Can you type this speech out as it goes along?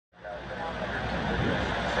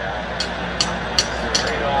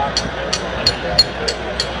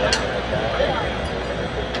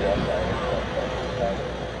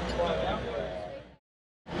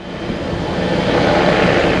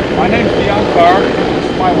Carr. This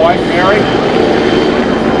is my wife, Mary.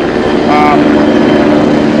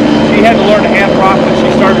 She had to learn to hand prop when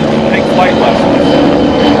she started to take flight lessons.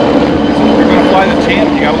 So if you're going to fly the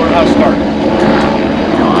Champ, you got to learn how to start it.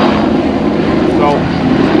 So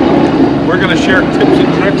we're going to share tips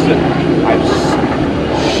and tricks that I've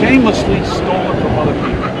shamelessly stolen from other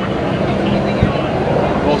people.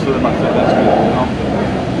 Most of them I said, that's good, you know.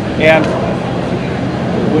 And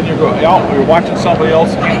when you're going out, you're watching somebody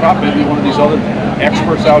else hand prop, maybe one of these other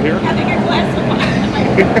experts out here.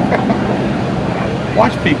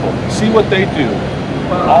 Watch people, see what they do.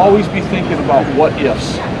 Always be thinking about what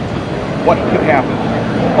ifs. What could happen?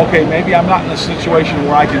 Okay, maybe I'm not in a situation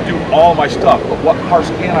where I can do all my stuff, but what parts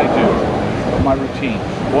can I do of my routine?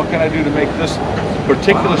 What can I do to make this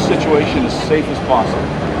particular situation as safe as possible?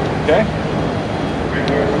 Okay?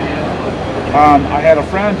 I had a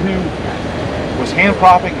friend who was hand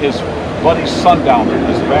propping his buddy's Sundowner.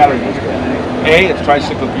 His battery was dead. A, it's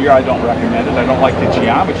tricycle gear. I don't recommend it. I don't like the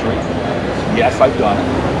geometry. Yes, I've done it.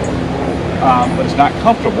 But it's not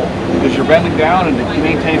comfortable because you're bending down, and to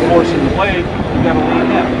maintain force in the blade, you've got to lean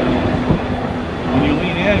in. When you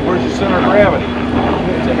lean in, where's your center of gravity?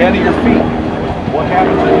 It's ahead of your feet. What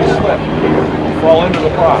happens when you slip? You fall into the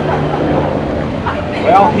prop.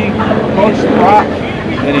 Well, he approached the prop,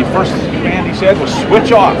 and the first command he said was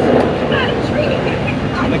switch off.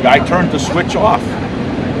 And the guy turned to switch off.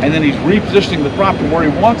 And then he's repositioning the prop to where he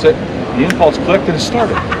wants it. The impulse clicked and it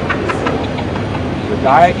started. The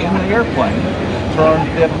guy in the airplane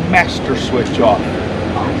turned the master switch off.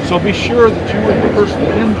 So be sure that you and the person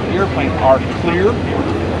in the airplane are clear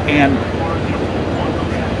and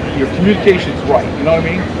your communication is right. You know what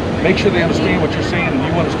I mean? Make sure they understand what you're saying and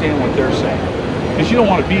you understand what they're saying. Because you don't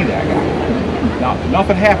want to be that guy. Now,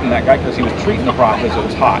 nothing happened to that guy because he was treating the prop as it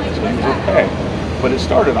was hot, so he was okay. But it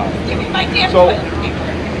started on him. So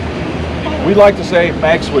we like to say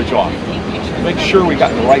mag switch off. Make sure we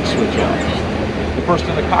got the right switch on. The person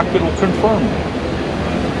in the cockpit will confirm that.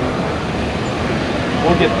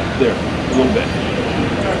 We'll get there a little bit.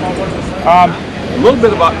 A little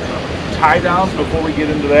bit about tie downs before we get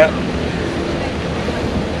into that.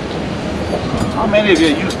 How many of you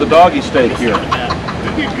use the doggy stake here?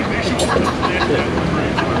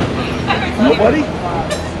 Nobody?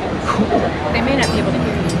 Cool. They may not be able to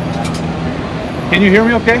hear you. Can you hear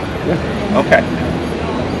me okay? Yeah. Okay.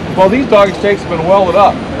 Well, these doggy stakes have been welded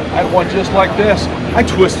up. I had one just like this. I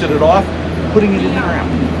twisted it off, putting it in the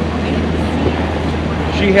ground.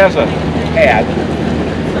 She has a pad,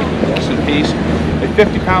 rest in peace, a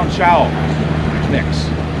 50-pound chow mix.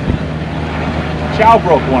 Chow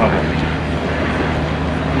broke one of them.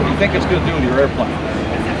 What do you think it's going to do with your airplane?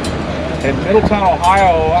 In Middletown,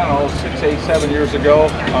 Ohio, I don't know, 6, 8, 7 years ago,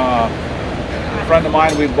 a friend of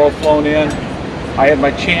mine, we'd both flown in. I had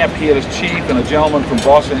my Champ, he had his Chief, and a gentleman from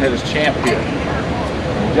Boston had his Champ here.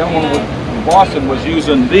 The gentleman from Boston was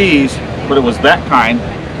using these, but it was that kind.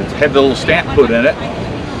 It had the little stamp put in it.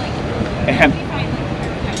 And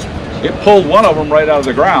it pulled one of them right out of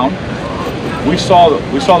the ground. We saw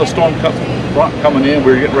the storm front coming in.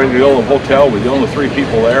 We were getting ready to go to the hotel. We were the only 3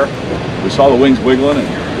 people there. We saw the wings wiggling and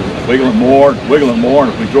wiggling more,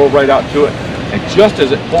 and we drove right out to it. And just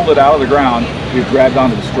as it pulled it out of the ground, we grabbed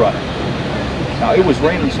onto the strut. Now it was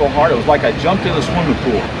raining so hard, it was like I jumped in a swimming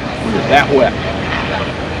pool. We were that wet.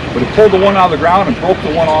 But it pulled the one out of the ground and broke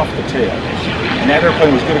the one off the tail. And that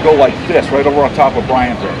airplane was going to go like this, right over on top of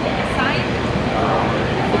Brian's airplane.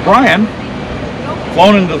 But Brian,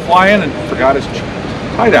 flown into the fly-in and forgot his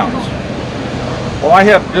tie downs. Well, I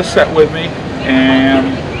have this set with me,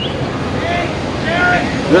 and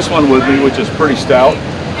this one with me, which is pretty stout.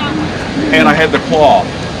 And I had the claw.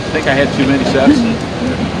 I think I had too many sets.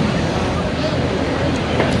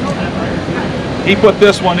 He put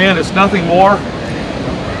this one in. It's nothing more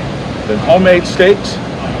than homemade stakes.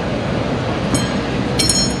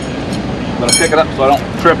 I'm going to pick it up so I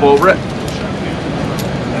don't trip over it.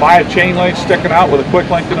 5 chain links sticking out with a quick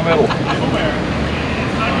link in the middle.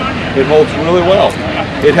 It holds really well.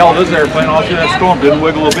 It held this airplane all through that storm, didn't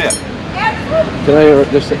wiggle a bit.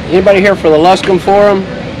 Anybody here for the Luscombe Forum?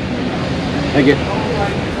 Thank you.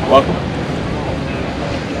 Welcome.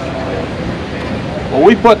 Well,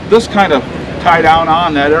 we put this kind of tie down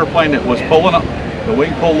on that airplane that was pulling up, the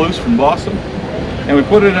wing pulled loose from Boston, and we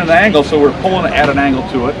put it in an angle so we're pulling it at an angle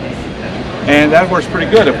to it, and that works pretty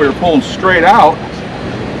good. If we were pulling straight out,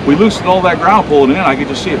 we loosened all that ground pulling in, I could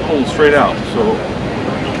just see it pulling straight out. So,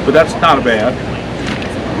 but that's not a bad.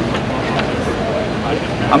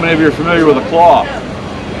 How many of you are familiar with a claw?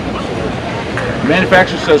 The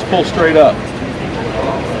manufacturer says pull straight up.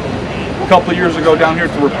 A couple of years ago down here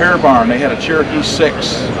at the repair barn, they had a Cherokee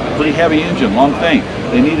 6 Pretty heavy engine, long thing.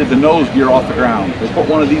 They needed the nose gear off the ground. They put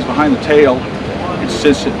one of these behind the tail and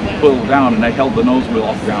cinched it and pulled it down, and they held the nose wheel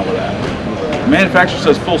off the ground with that. The manufacturer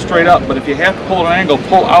says pull straight up, but if you have to pull at an angle,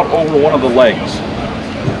 pull out over one of the legs.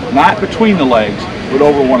 Not between the legs, but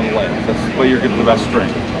over one of the legs. That's the way you're getting the best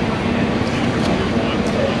string.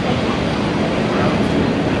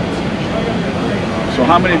 So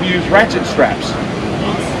how many of you use ratchet straps?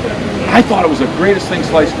 I thought it was the greatest thing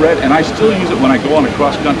sliced bread, and I still use it when I go on a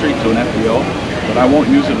cross country to an FBO, but I won't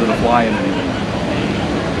use it at a fly-in anymore.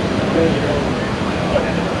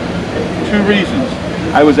 2 reasons.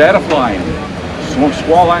 I was at a fly-in.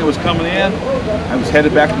 Squall line was coming in. I was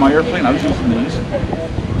headed back to my airplane. I was using these,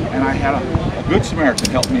 and I had a good Samaritan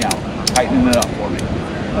help me out, tightening it up for me.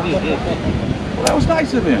 Well, that was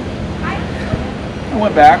nice of him. I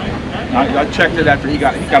went back. I checked it after he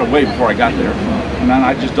got away before I got there, and then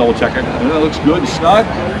I just double checked it. And it looks good and snug,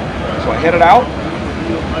 so I headed out.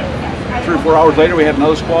 3 or 4 hours later, we had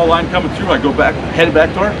another squall line coming through. I go back, headed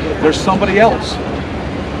back to her. There's somebody else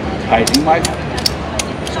tightening my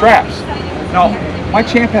straps. Now, my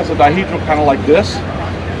Champ has a dihedral kind of like this,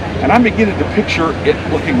 and I'm beginning to picture it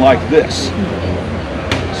looking like this.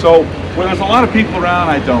 So, when there's a lot of people around,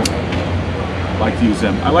 I don't like to use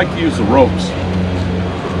them. I like to use the ropes.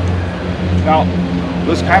 Now,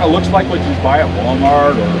 this kind of looks like what you buy at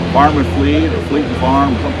Walmart or Farm and Fleet or Fleet and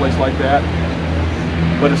Farm, someplace like that.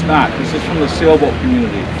 But it's not. This is from the sailboat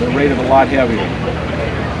community. They're rated a lot heavier.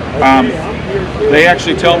 They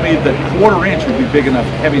actually tell me that 1/4 inch would be big enough,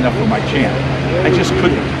 heavy enough for my Champ. I just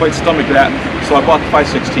couldn't quite stomach that, so I bought the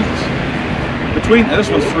 5/16. This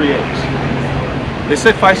one's 3/8. They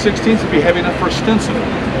said 5/16 would be heavy enough for a Stinson.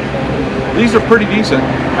 These are pretty decent.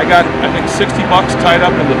 I got, I think, 60 bucks tied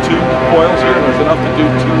up into 2 coils here. There's enough to do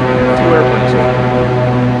two airplanes here.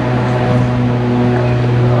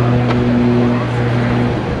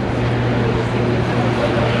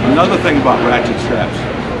 Another thing about ratchet straps.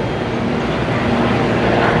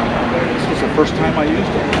 This was the first time I used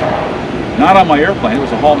it. Not on my airplane. It was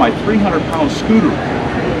to haul my 300-pound scooter.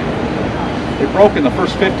 It broke in the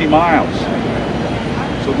first 50 miles.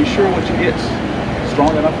 So be sure what you get's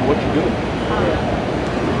strong enough for what you do.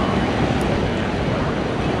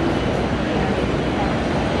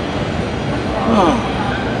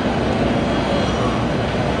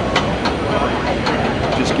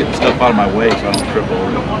 Just getting stuff out of my way so I don't trip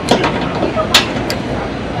over it.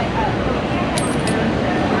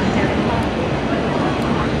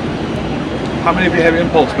 How many of you have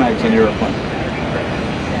impulse mags on your airplane?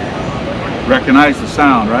 Recognize the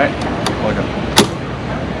sound, right? Like a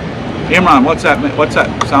Imran, what's that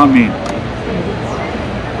sound mean?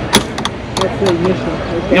 That's the ignition.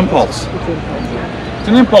 Impulse. It's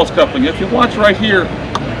an impulse coupling. If you watch right here,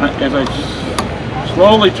 as I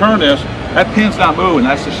slowly turn this, that pin's not moving.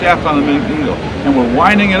 That's the shaft on the needle. And we're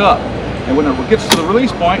winding it up. And when it gets to the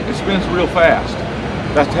release point, it spins real fast.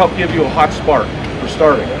 That's to help give you a hot spark for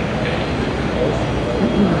starting.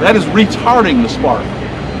 That is retarding the spark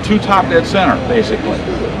to top dead center, basically.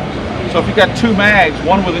 So if you got 2 mags,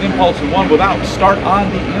 one with an impulse and one without, start on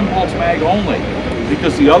the impulse mag only,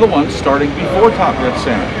 because the other one's starting before top dead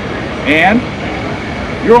center. And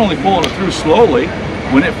you're only pulling it through slowly.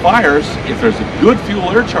 When it fires, if there's a good fuel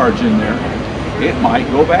air charge in there, it might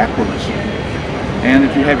go backwards. And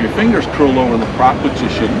if you have your fingers curled over the prop, which you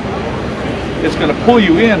shouldn't, it's going to pull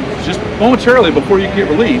you in just momentarily before you get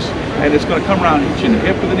released, and it's going to come around and hit you in the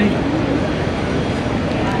hip with the knee.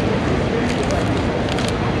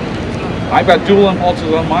 I've got dual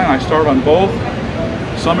impulses on mine. I start on both.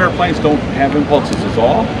 Some airplanes don't have impulses at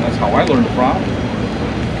all. That's how I learned the prop.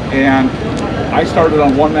 And I started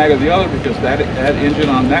on one mag or the other because that engine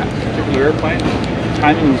on that particular airplane,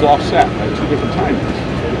 timing was offset by 2 different timings.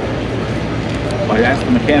 So I asked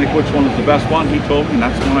the mechanic which one was the best one. He told me, and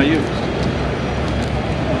that's the one I used.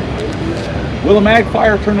 Will a mag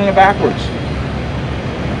fire turning it backwards?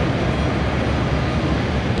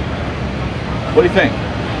 What do you think?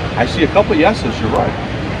 I see a couple of yeses, you're right.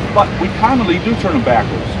 But we commonly do turn them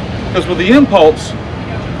backwards. Because with the impulse,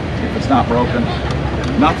 if it's not broken,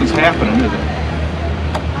 nothing's happening, is it?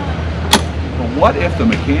 But what if the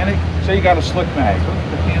mechanic, say you got a slick mag, what if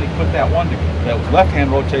the mechanic put that one that was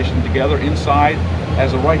left-hand rotation together inside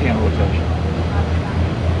as a right-hand rotation?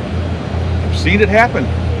 I've seen it happen.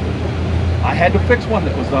 I had to fix one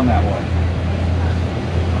that was done that way.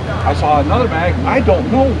 I saw another mag, I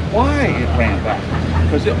don't know why it ran back,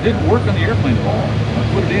 because it didn't work on the airplane at all. I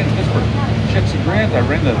put it in just for shits and grins. I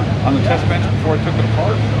ran on the test bench before I took it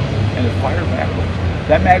apart, and it fired backwards.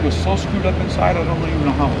 That mag was so screwed up inside, I don't even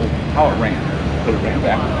know how it ran, but it ran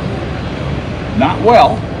backwards. Not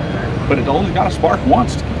well, but it only got a spark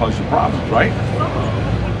once to cause you problems, right?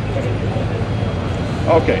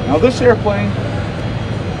 Okay, now this airplane,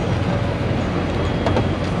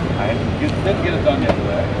 I didn't get it done yet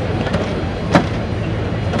today.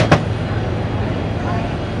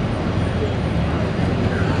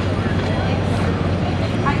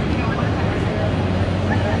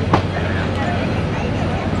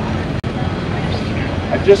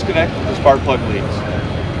 I've disconnected the spark plug leads.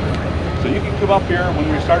 So you can come up here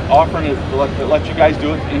when we start offering it to let you guys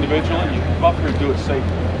do it individually. You can come up here and do it safely.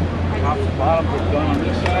 Top and bottom are done on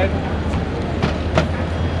this side.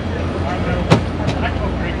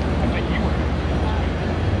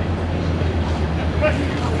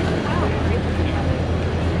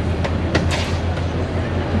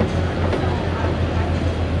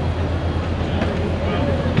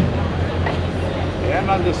 And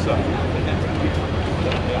on this side.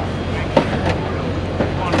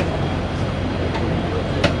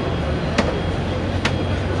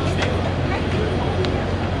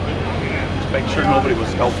 Make sure nobody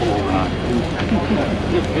was helpful overnight.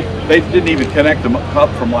 They didn't even connect them up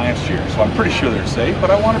from last year, so I'm pretty sure they're safe,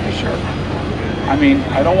 but I want to be sure. I mean,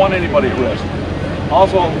 I don't want anybody at risk.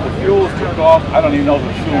 Also, the fuel is turned off. I don't even know if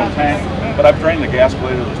there's fuel in the tank, but I've drained the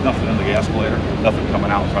gascolator. There's nothing in the gascolator, nothing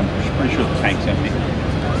coming out, so I'm pretty sure the tank's empty.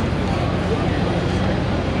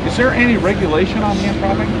 Is there any regulation on hand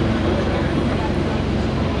propping?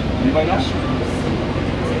 Anybody else?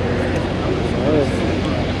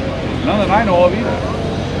 None that I know of either.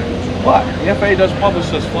 But the FAA does publish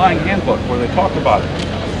this flying handbook where they talk about it.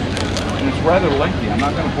 And it's rather lengthy. I'm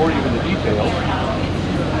not going to bore you with the details.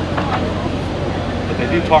 But they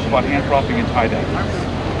do talk about hand propping and tie dye.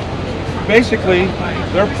 Basically,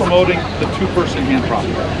 they're promoting the two-person hand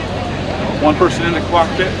propping. One person in the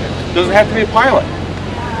cockpit. Doesn't have to be a pilot.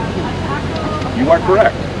 You are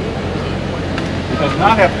correct. It does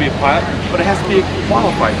not have to be a pilot, but it has to be a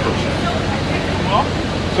qualified person.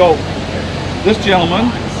 So, this gentleman,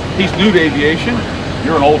 he's new to aviation.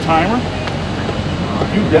 You're an old timer.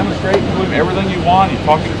 You demonstrate to him everything you want. You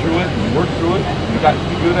talk him through it. You work through it. You got to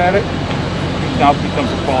be good at it. He now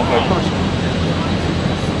becomes a qualified person.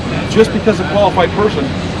 Just because a qualified person,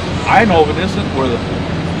 I know of an instance where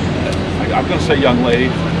I'm going to say young lady,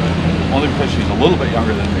 only because she's a little bit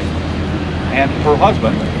younger than me, and her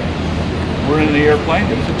husband were in the airplane.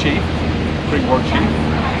 It was a chief, pre-board chief,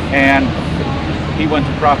 and he went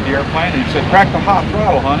to prop the airplane and he said, "Crack the hot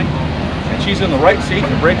throttle, honey." And she's in the right seat,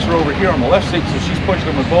 the brakes are over here on the left seat, so she's pushing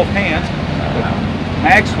them with both hands. The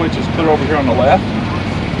mag switch is put over here on the left.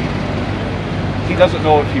 He doesn't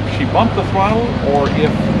know if she bumped the throttle or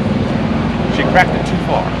if she cracked it too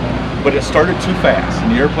far. But it started too fast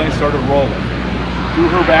and the airplane started rolling.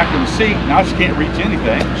 Threw her back in the seat. Now she can't reach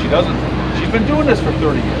anything. She's been doing this for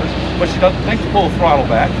 30 years, but she doesn't think to pull the throttle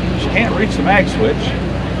back. She can't reach the mag switch.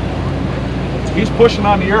 He's pushing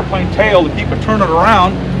on the airplane tail to keep it turning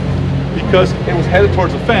around because it was headed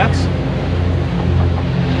towards the fence.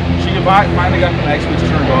 She finally got the mag switch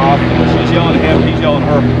turned off. She's yelling at him, he's yelling at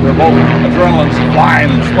her. They're both adrenaline's flying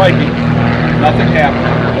and spiking. Nothing happened.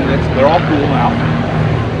 They're all cool now.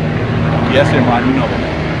 Yes, they mind, we know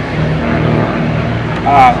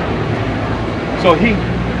that. So he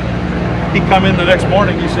come in the next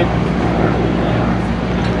morning, he said,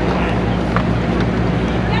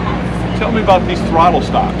 "Tell me about these throttle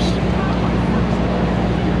stops."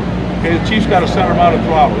 Okay, the chief's got a center mounted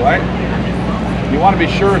throttle, right? You want to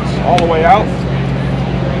be sure it's all the way out.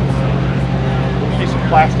 A piece of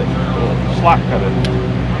plastic, a little slot cut in.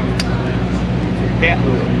 Can't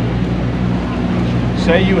move it.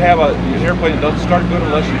 Say you have an airplane that doesn't start good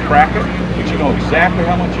unless you crack it, but you know exactly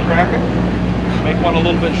how much you crack it. Make one a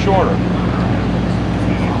little bit shorter.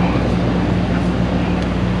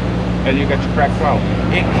 And you got your cracked throttle.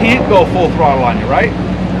 It can't go full throttle on you, right?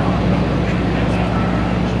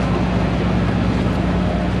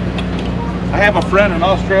 I have a friend in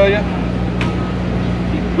Australia.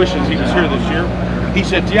 He wishes he was here this year. He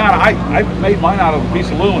said, "Dion, I made mine out of a piece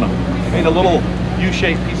of aluminum. I made a little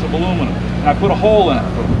U-shaped piece of aluminum, and I put a hole in it.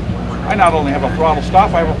 I not only have a throttle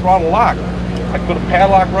stop, I have a throttle lock. I put a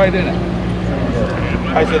padlock right in it."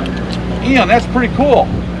 I said, "Ian, that's pretty cool.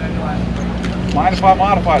 Mind if I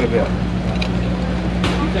modify it a bit?"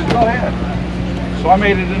 He said, "Go ahead." So I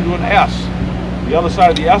made it into an S. The other side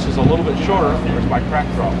of the S is a little bit shorter. There's my crack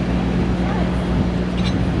throttle.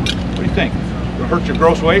 What do you think? Gonna hurt your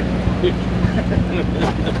gross weight?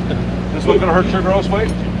 This one gonna hurt your gross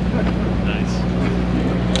weight? Nice.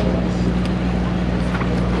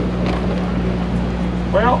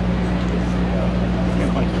 Well,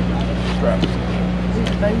 can't find straps.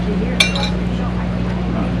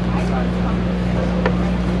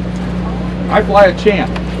 I fly a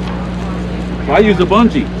champ. So I use a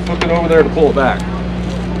bungee, hook it over there to pull it back.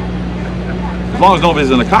 As long as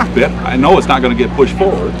nobody's in the cockpit, I know it's not going to get pushed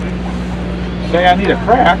forward. Say I need a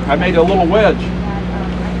crack, I made a little wedge,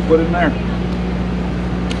 put in there.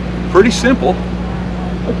 Pretty simple.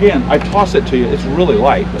 Again, I toss it to you, it's really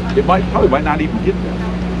light, but it probably might not even get there.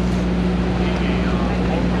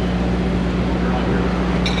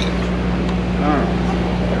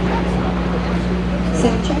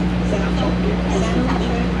 Sound check, sound check, sound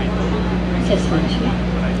check. Test 1, 2.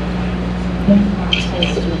 Test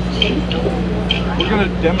 1, 2. We're going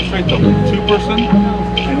to demonstrate the two-person,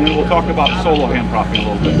 and then we'll talk about solo hand propping a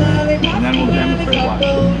little bit, and then we'll demonstrate live.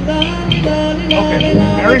 Okay,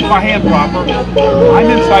 Mary's my hand propper. I'm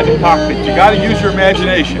inside the cockpit. You got to use your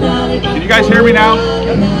imagination. Can you guys hear me now?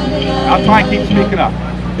 I'll try and keep speaking up.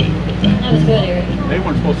 That was good, Eric. They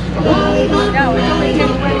weren't supposed to start. No, it's only 10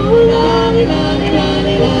 minutes.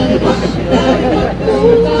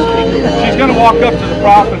 She's going to walk up to the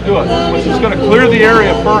prop and do it. But she's going to clear the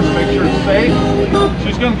area first, make sure it's safe.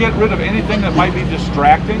 She's going to get rid of anything that might be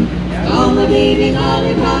distracting. And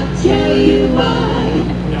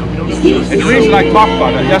the reason I talk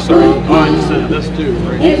about that, yes sir. I just said this too,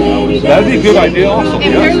 right? That'd be a good idea also.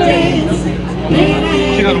 Yes.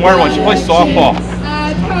 She doesn't wear one, she plays softball.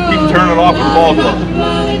 Keep turning it off when the ball goes.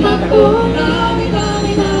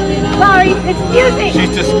 Sorry, it's music.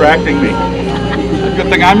 She's distracting me. Good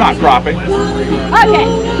thing I'm not propping. Okay.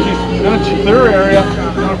 She's going to clear her area,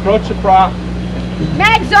 she's going to approach the prop,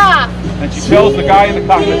 Mags off. and she tells the guy in the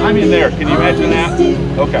cockpit, I'm in there. Can you imagine that?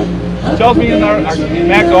 Okay. She tells me in there,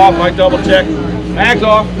 mags off, I double check. Mags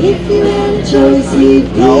off. No.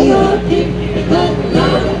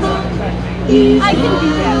 I can do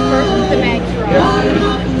that first with the mags off.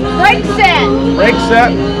 Brake set. Brake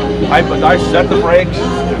set. I set the brakes.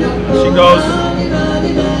 She goes,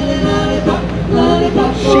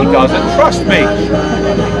 she doesn't trust me.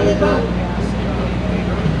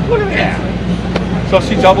 Look at that. So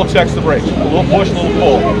she double checks the brakes. A little push, a little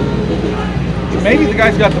pull. Maybe the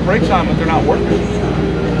guy's got the brakes on, but they're not working.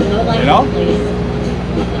 You know?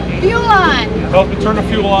 Fuel on. Tells me turn the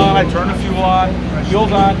fuel on. I turn the fuel on.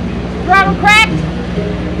 Fuel's on. Throttle cracked.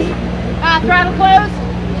 Throttle closed.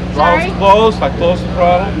 Sorry. Throttle's closed. I close the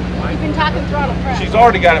throttle. We've been talking throttle cracked. She's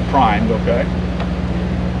already got it primed, okay?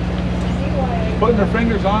 Putting her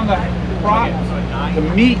fingers on the prop. The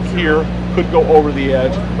meat here could go over the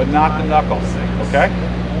edge, but not the knuckles, okay?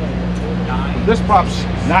 This prop's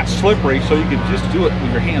not slippery, so you can just do it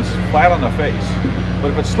with your hands flat on the face.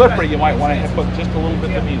 But if it's slippery, you might want to put just a little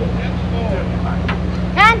bit of meat on it.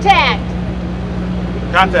 Contact.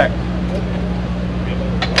 Contact.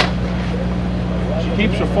 She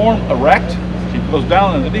keeps her form erect. She goes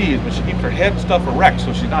down on the knees, but she keeps her head and stuff erect,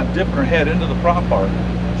 so she's not dipping her head into the prop part.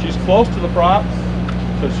 She's close to the prop,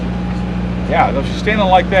 so she, yeah, if she's standing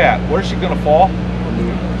like that, where's she going to fall?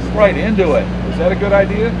 Right into it. Is that a good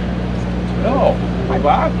idea? No. Hi,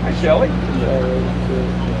 Bob. Hi, Shelly.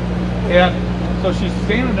 And so she's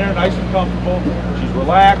standing there nice and comfortable. She's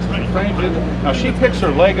relaxed. She frames it. Now she picks her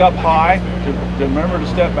leg up high to remember to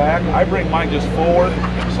step back. I bring mine just forward.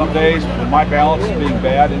 Some days when my balance is being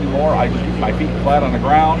bad anymore, I just keep my feet flat on the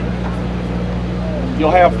ground. You'll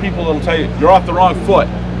have people that'll tell you, you're off the wrong foot.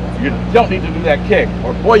 You don't need to do that kick.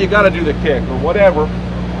 Or boy, you got to do the kick or whatever.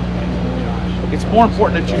 It's more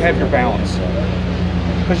important that you have your balance.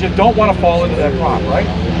 Because you don't want to fall into that prop, right?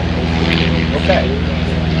 Okay.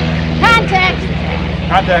 Contact.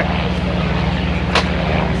 Contact.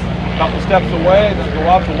 A couple steps away, then go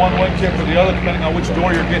out to one wing tip or the other, depending on which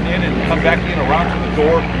door you're getting in, and come back in around to the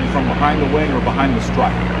door from behind the wing or behind the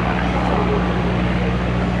strut.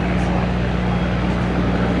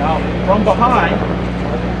 Now, from behind,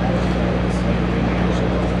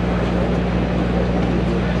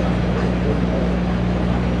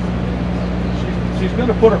 she's going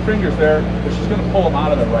to put her fingers there, but she's going to pull them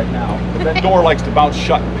out of there right now. But that door likes to bounce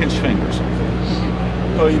shut and pinch fingers.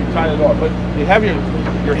 So you tie the door. But you have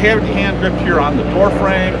your hand gripped here on the door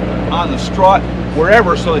frame, on the strut,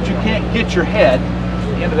 wherever, so that you can't get your head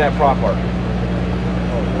into that prop part.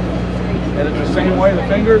 And it's the same way, the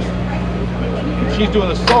fingers. She's doing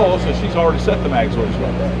the solo, so she's already set the mags where it's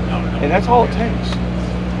right. And that's all it takes.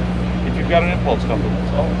 If you've got an impulse coupler,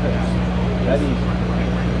 that's all it takes. That easy.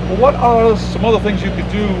 Well, what are some other things you could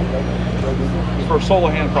do for solo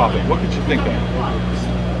hand propping? What could you think of?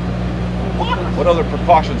 What other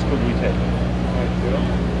precautions could we take?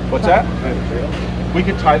 What's that? We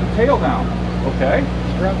could tie the tail down. Okay.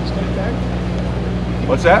 Strap the stick back.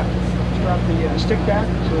 What's that? Strap the stick back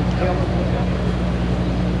so the tail doesn't go down.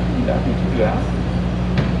 Yeah, you can do that.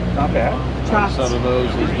 Not bad. Some of those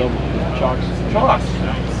is double Chocks. Chocks.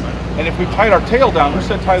 And if we tied our tail down, who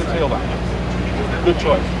said tie the tail down? Good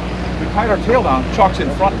choice. If we tied our tail down, chocks in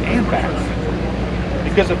front and back.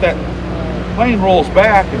 Because if that plane rolls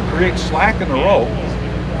back and creates slack in the rope,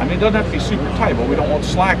 I mean, it doesn't have to be super tight, but we don't want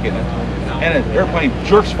slack in it. And an airplane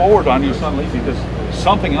jerks forward on you suddenly because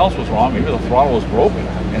something else was wrong. Maybe the throttle was broken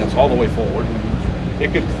and it's all the way forward.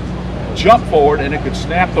 It could jump forward and it could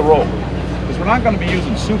snap the rope. Because we're not going to be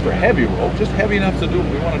using super heavy rope, just heavy enough to do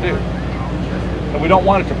what we want to do. And we don't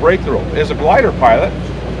want it to break the rope. As a glider pilot,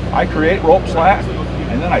 I create rope slack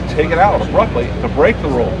and then I take it out abruptly to break the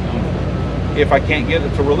rope if I can't get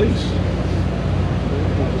it to release.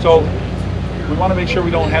 So we want to make sure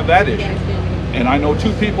we don't have that issue. And I know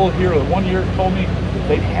 2 people here that 1 year told me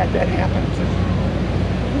they'd had that happen.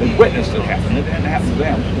 They witnessed it happen. It didn't happen to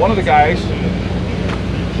them. One of the guys,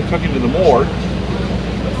 they took him to the morgue,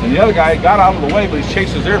 and the other guy got out of the way, but he's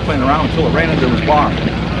chased his airplane around until it ran into his barn.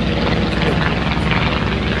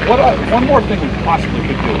 One more thing we possibly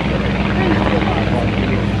could do.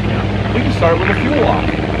 We can start with a fuel line.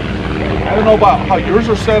 I don't know about how yours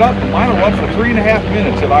are set up, but mine will run for 3.5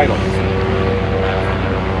 minutes at idle.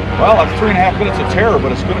 Well, that's 3.5 minutes of terror,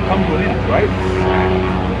 but it's going to come to an end, right?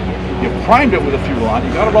 You primed it with a fuel on,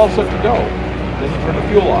 you got it all set to go, then you turn the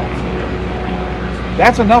fuel off.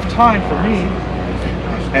 That's enough time for me,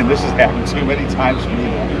 and this has happened too many times for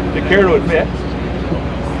me to care to admit.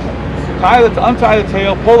 Untie the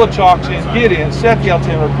tail, pull the chocks in, get in, set the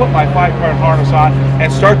altimeter, put my 5-part harness on,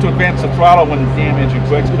 and start to advance the throttle when the damn engine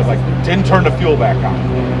quits because I didn't turn the fuel back on.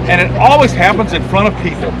 And it always happens in front of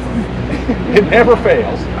people. It never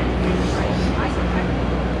fails.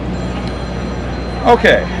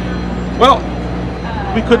 Okay, well,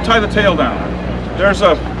 we could tie the tail down. There's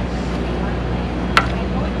a...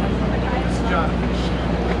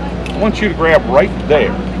 I want you to grab right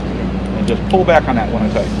there and just pull back on that one I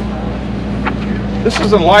tell you. This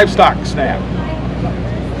is a livestock snap.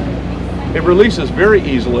 It releases very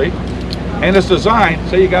easily and it's designed,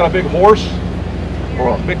 say you got a big horse or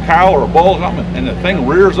a big cow or a bull or something, and the thing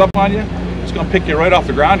rears up on you, it's going to pick you right off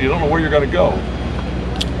the ground. You don't know where you're going to go.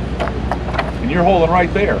 And you're holding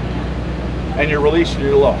right there. And you're releasing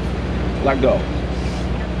your luff. Let go.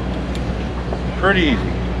 Pretty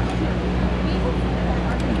easy.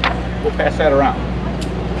 We'll pass that around.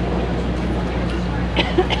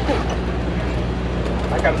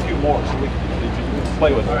 I got a few more so we can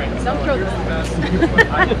play with it. Don't throw this.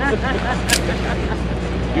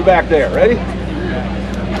 You back there, ready?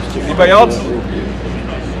 Anybody else?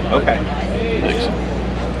 Okay.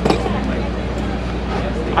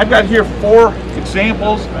 I've got here 4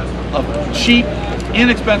 examples of cheap,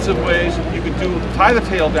 inexpensive ways you could tie the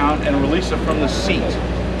tail down and release it from the seat.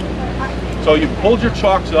 So you pulled your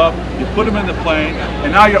chocks up, you put them in the plane,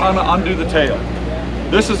 and now you're going to undo the tail.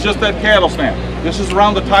 This is just that cattle snap. This is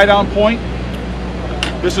around the tie down point.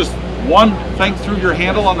 This is one thing through your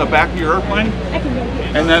handle on the back of your airplane.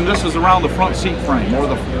 And then this is around the front seat frame or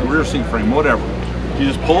the rear seat frame, whatever. You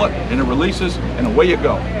just pull it and it releases and away you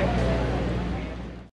go.